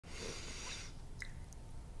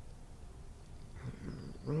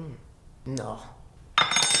No.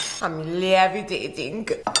 I'm levitating.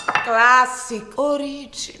 Classic,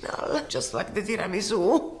 original, just like the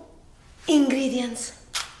tiramisu. Ingredients.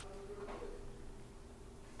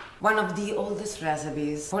 One of the oldest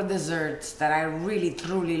recipes for desserts that I really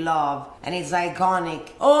truly love, and it's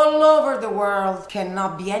iconic all over the world,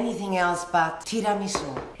 cannot be anything else but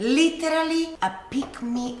tiramisu. Literally a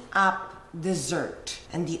pick-me-up dessert,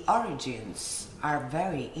 and the origins are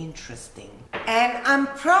very interesting. And I'm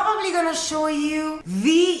probably gonna show you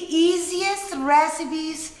the easiest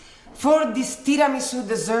recipes for this tiramisu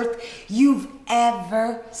dessert you've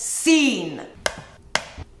ever seen.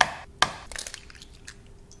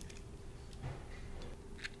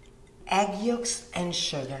 Egg yolks and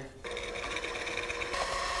sugar.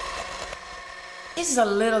 This is a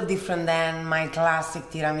little different than my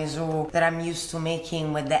classic tiramisu that I'm used to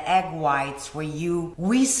making with the egg whites, where you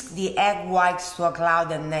whisk the egg whites to a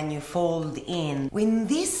cloud and then you fold in. In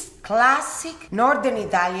this classic Northern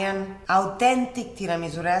Italian authentic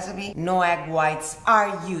tiramisu recipe, no egg whites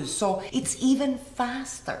are used, so it's even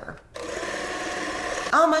faster.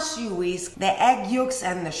 How much do you whisk the egg yolks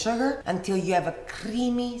and the sugar until you have a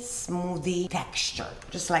creamy, smoothie texture,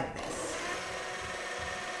 just like this.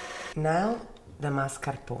 Now, the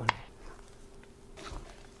mascarpone.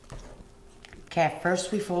 Okay,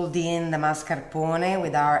 first we fold in the mascarpone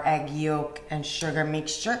with our egg yolk and sugar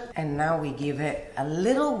mixture, and now we give it a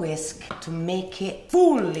little whisk to make it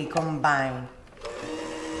fully combine.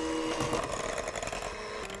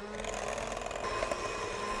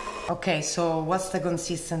 Okay, so what's the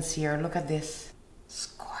consistency here? Look at this. It's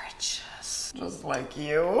gorgeous. Just like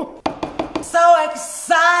you. So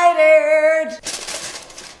excited!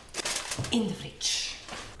 In the fridge.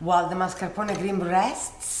 While the mascarpone cream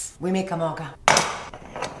rests, we make a mocha.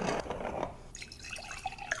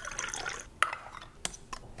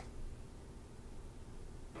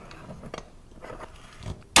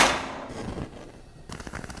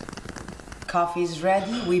 Coffee is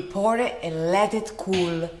ready, we pour it and let it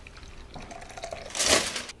cool.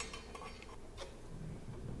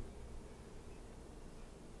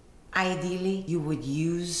 Ideally, you would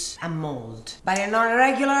use a mold. But in our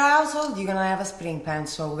regular household, you're gonna have a spring pan,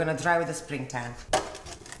 so we're gonna try with a spring pan.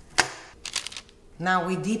 Now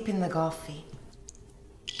we dip in the coffee.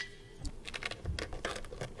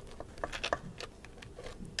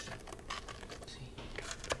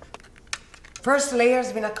 First layer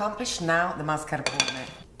has been accomplished, now the mascarpone.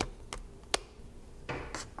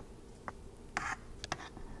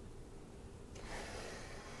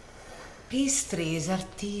 Pastry is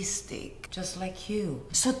artistic, just like you.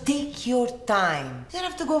 So take your time. You don't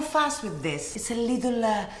have to go fast with this. It's a little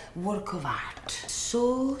work of art.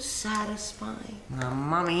 So satisfying.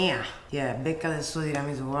 Mamma mia. Yeah, becca del suo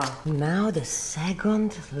tiramisù. Now the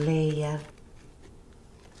second layer.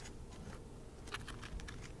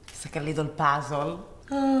 It's like a little puzzle.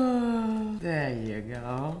 Oh, there you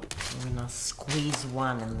go. I'm gonna squeeze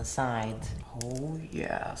one in the side. Oh,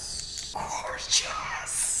 yes.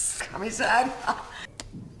 Gorgeous. Commissario.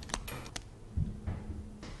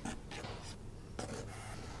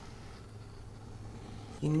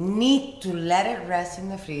 You need to let it rest in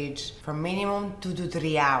the fridge for minimum 2 to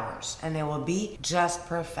 3 hours, and it will be just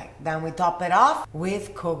perfect. Then we top it off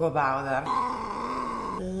with cocoa powder.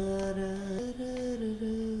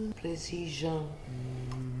 Precision.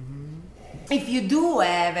 If you do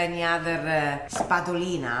have any other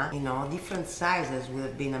spatolina, you know, different sizes would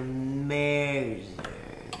have been amazing.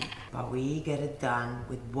 But we get it done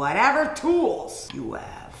with whatever tools you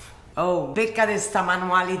have. Oh, becca di sta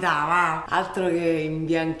manualità, va? Altro che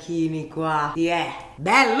imbianchini qua. Yeah,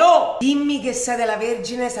 bello! Dimmi che sei della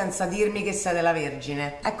Vergine senza dirmi che sei della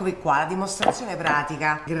Vergine. Eccovi qua, la dimostrazione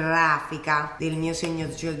pratica, grafica del mio segno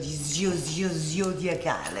zodiacale.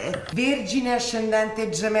 Vergine ascendente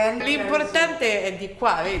Gemelli. L'importante è di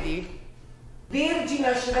qua, vedi?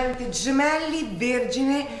 Vergine ascendente Gemelli,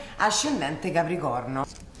 Vergine ascendente Capricorno.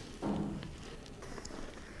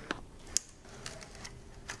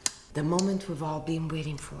 The moment we've all been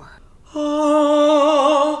waiting for.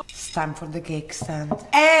 Oh, it's time for the cake stand.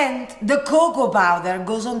 And the cocoa powder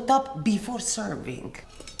goes on top before serving.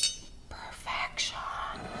 Perfection.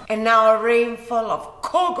 And now a rainfall of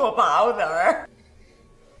cocoa powder.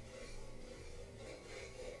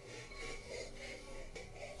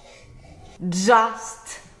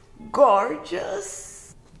 Just gorgeous.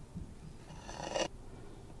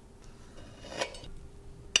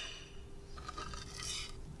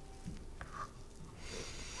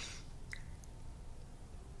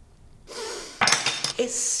 A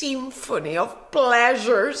symphony of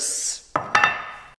pleasures.